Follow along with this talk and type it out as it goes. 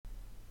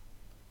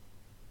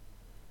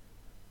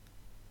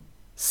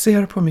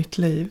ser på mitt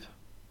liv.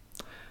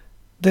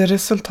 Det är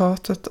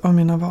resultatet av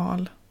mina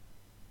val.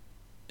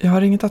 Jag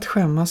har inget att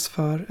skämmas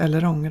för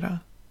eller ångra.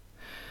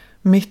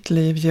 Mitt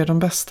liv ger de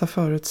bästa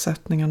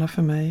förutsättningarna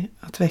för mig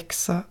att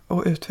växa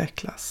och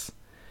utvecklas.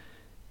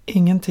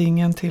 Ingenting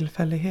är en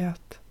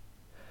tillfällighet.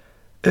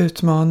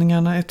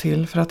 Utmaningarna är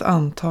till för att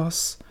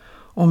antas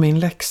och min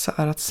läxa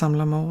är att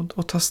samla mod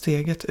och ta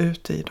steget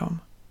ut i dem.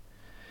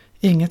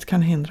 Inget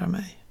kan hindra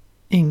mig.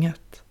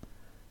 Inget.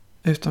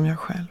 Utom jag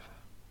själv.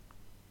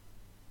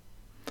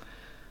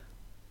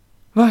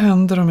 Vad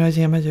händer om jag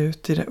ger mig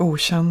ut i det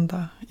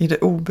okända, i det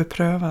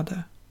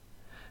obeprövade?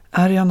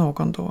 Är jag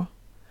någon då?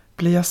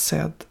 Blir jag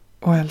sedd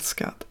och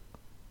älskad?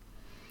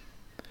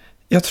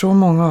 Jag tror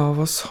många av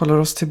oss håller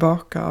oss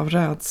tillbaka av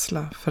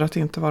rädsla för att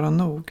inte vara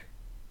nog.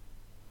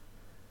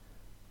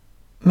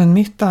 Men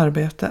mitt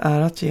arbete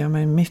är att ge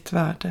mig mitt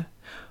värde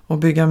och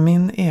bygga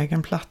min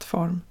egen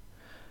plattform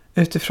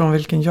utifrån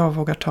vilken jag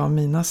vågar ta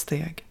mina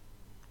steg.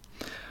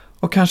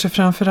 Och kanske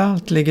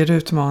framförallt ligger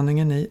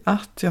utmaningen i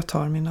att jag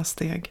tar mina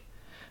steg.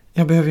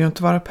 Jag behöver ju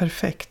inte vara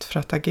perfekt för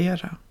att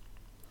agera.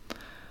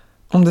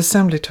 Om det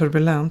sen blir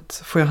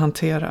turbulent får jag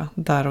hantera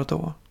där och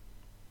då.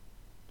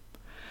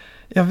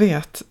 Jag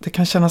vet, det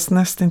kan kännas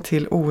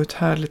nästintill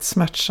outhärdligt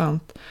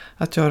smärtsamt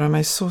att göra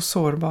mig så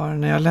sårbar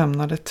när jag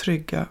lämnar det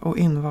trygga och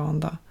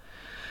invanda.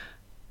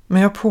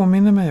 Men jag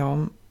påminner mig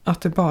om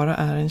att det bara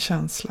är en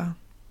känsla.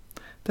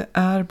 Det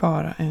är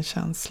bara en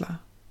känsla.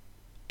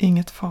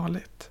 Inget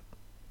farligt.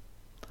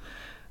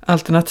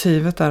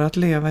 Alternativet är att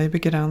leva i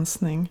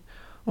begränsning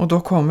och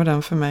då kommer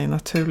den för mig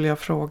naturliga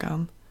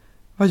frågan: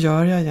 vad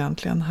gör jag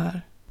egentligen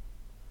här?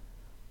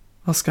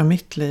 Vad ska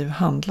mitt liv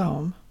handla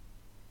om?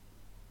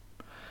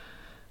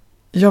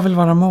 Jag vill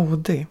vara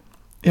modig.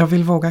 Jag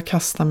vill våga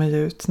kasta mig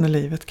ut när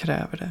livet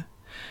kräver det.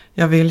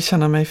 Jag vill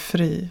känna mig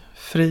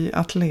fri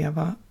att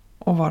leva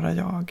och vara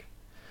jag.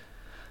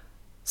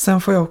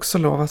 Sen får jag också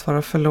lov att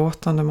vara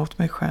förlåtande mot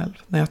mig själv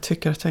när jag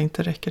tycker att jag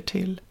inte räcker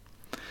till.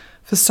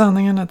 För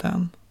sanningen är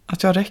den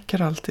att jag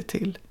räcker alltid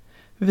till.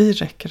 Vi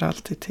räcker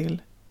alltid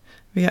till.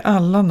 Vi är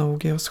alla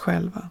nog i oss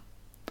själva.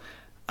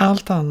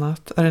 Allt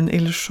annat är en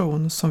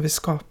illusion som vi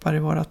skapar i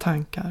våra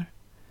tankar.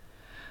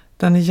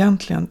 Den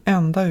egentligen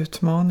enda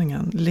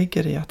utmaningen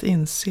ligger i att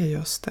inse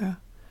just det.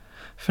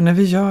 För när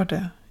vi gör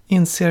det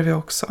inser vi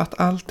också att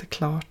allt är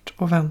klart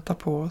och väntar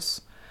på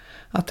oss.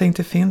 Att det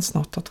inte finns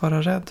något att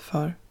vara rädd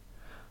för.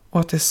 Och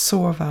att det är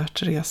så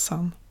värt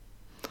resan.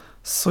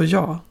 Så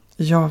ja,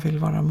 jag vill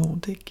vara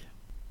modig.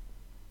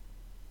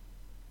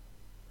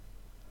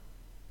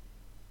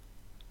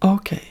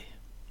 Okej,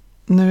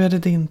 nu är det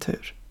din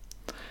tur.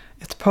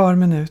 Ett par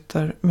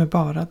minuter med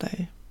bara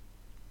dig.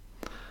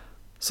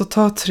 Så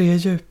ta 3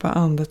 djupa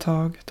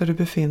andetag där du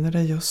befinner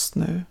dig just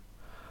nu.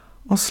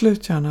 Och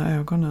slut gärna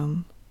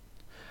ögonen.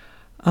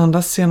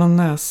 Andas genom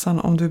näsan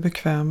om du är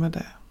bekväm med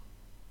det.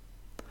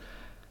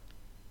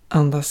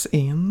 Andas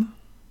in.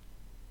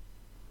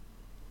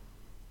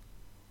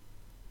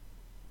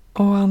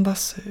 Och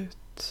andas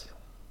ut.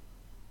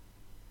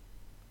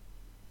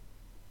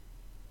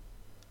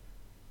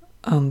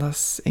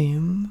 Andas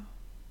in.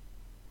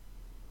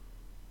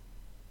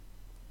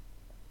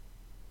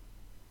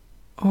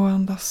 Och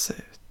andas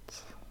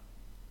ut.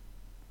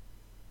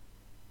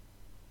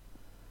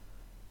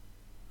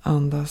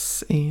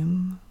 Andas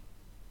in.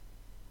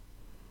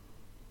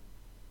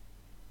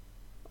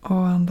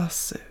 Och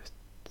andas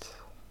ut.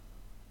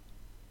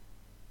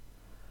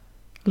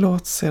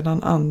 Låt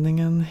sedan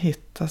andningen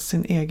hitta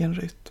sin egen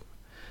rytm,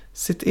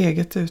 sitt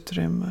eget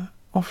utrymme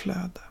och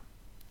flöde.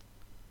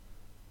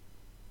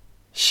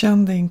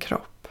 Känn din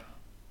kropp.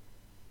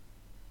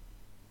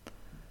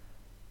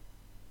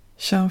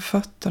 Känn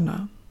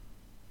fötterna.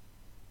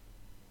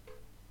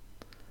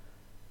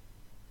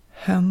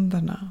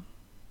 Händerna.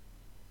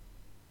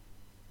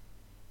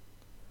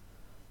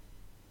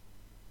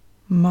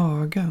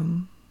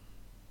 Magen.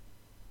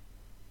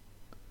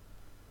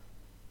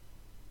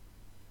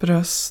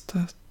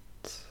 Bröstet.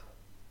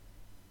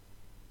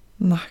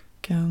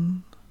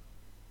 Nacken.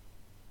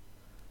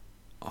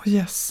 Och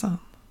hjässan.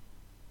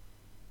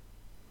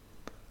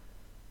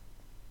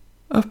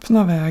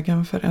 Öppna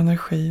vägen för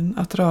energin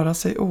att röra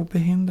sig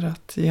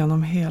obehindrat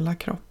genom hela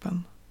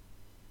kroppen.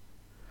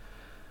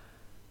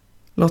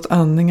 Låt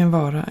andningen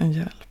vara en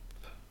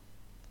hjälp.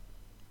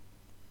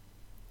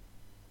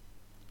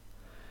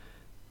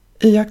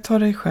 Iaktta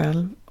dig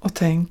själv och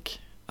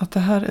tänk att det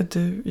här är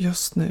du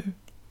just nu.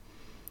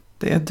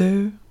 Det är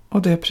du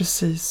och det är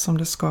precis som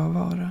det ska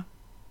vara.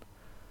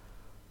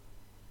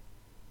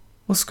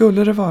 Och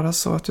skulle det vara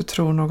så att du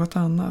tror något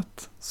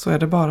annat så är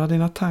det bara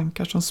dina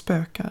tankar som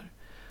spökar.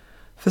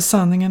 För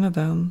sanningen är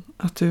den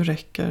att du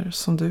räcker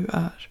som du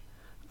är.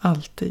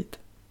 Alltid.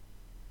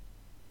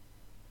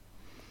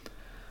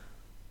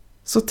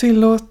 Så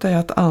tillåt dig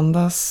att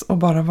andas och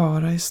bara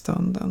vara i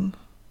stunden.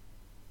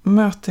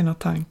 Möt dina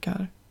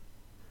tankar.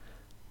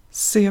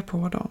 Se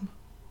på dem.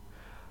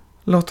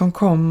 Låt dem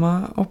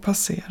komma och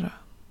passera.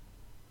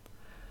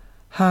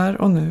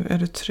 Här och nu är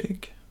du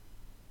trygg.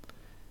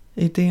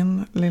 I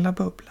din lilla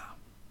bubbla.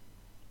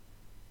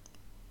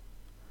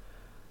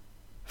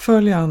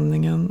 Följ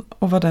andningen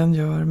och vad den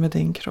gör med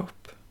din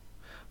kropp.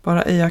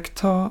 Bara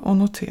iaktta och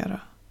notera.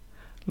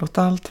 Låt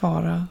allt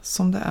vara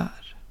som det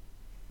är.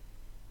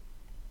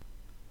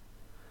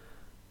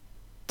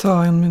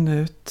 Ta en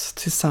minut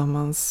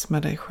tillsammans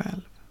med dig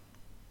själv.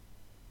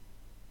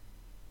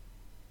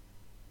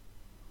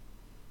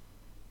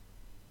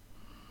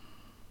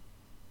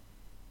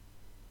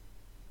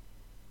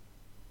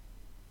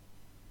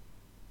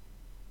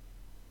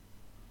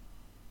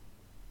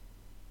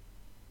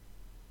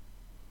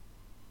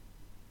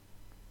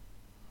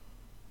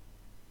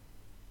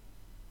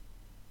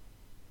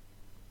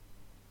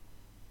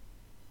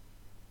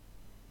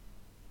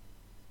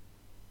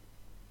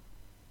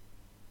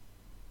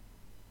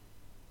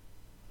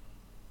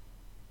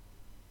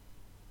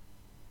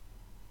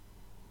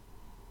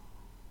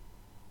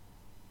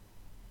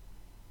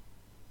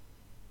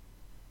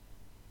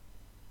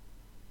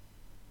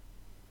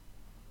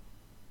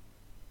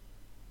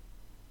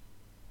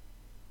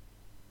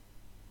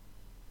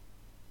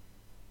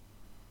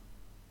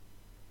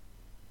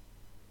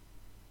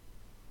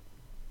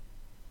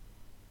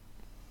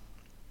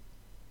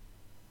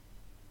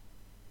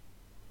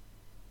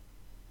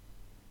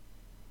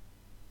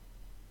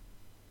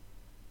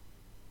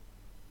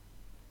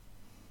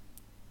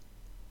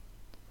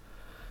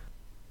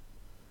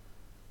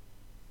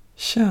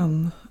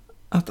 Känn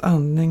att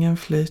andningen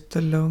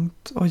flyter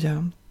lugnt och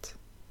jämnt.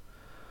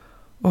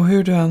 Och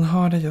hur du än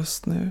har det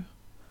just nu,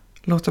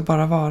 låt det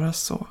bara vara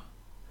så.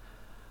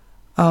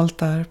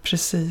 Allt är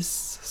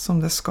precis som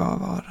det ska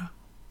vara.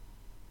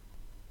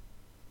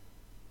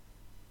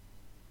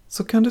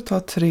 Så kan du ta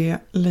 3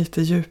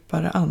 lite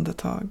djupare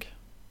andetag.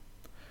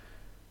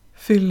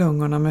 Fyll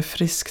lungorna med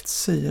friskt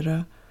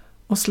syre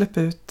och släpp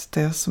ut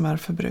det som är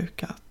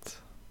förbrukat.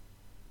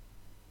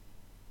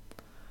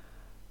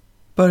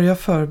 Börja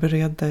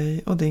förbereda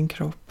dig och din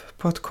kropp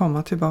på att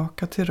komma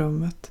tillbaka till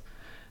rummet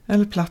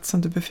eller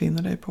platsen du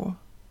befinner dig på.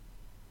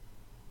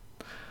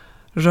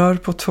 Rör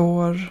på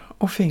tår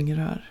och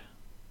fingrar.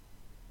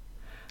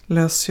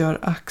 Lösgör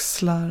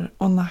axlar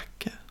och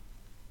nacke.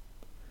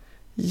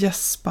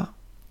 Gäspa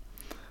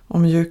och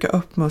mjuka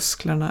upp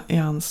musklerna i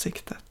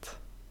ansiktet.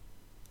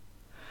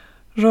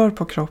 Rör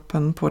på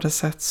kroppen på det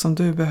sätt som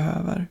du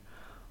behöver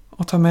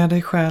och ta med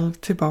dig själv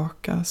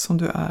tillbaka som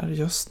du är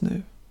just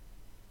nu.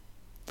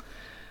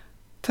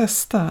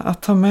 Testa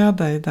att ta med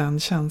dig den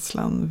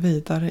känslan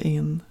vidare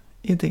in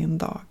i din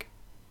dag.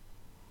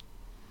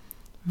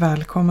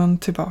 Välkommen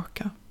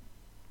tillbaka.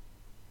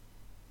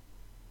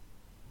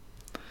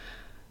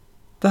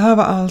 Det här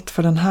var allt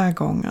för den här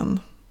gången.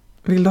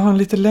 Vill du ha en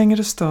lite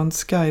längre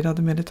stunds guidad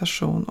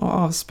meditation och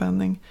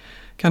avspänning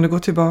kan du gå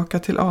tillbaka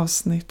till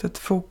avsnittet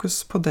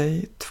Fokus på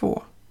dig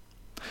 2.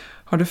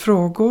 Har du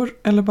frågor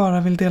eller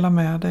bara vill dela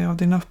med dig av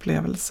din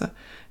upplevelse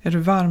är du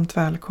varmt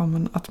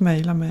välkommen att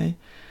mejla mig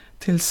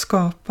till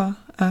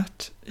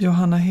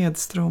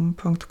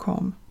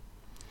skapa@johannahedstrom.com.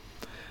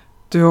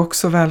 Du är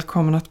också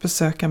välkommen att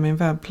besöka min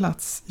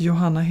webbplats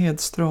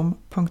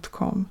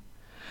johannahedstrom.com.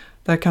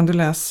 Där kan du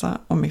läsa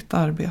om mitt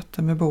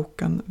arbete med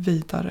boken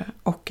Vidare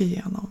och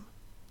igenom.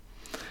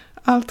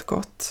 Allt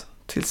gott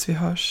tills vi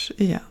hörs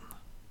igen.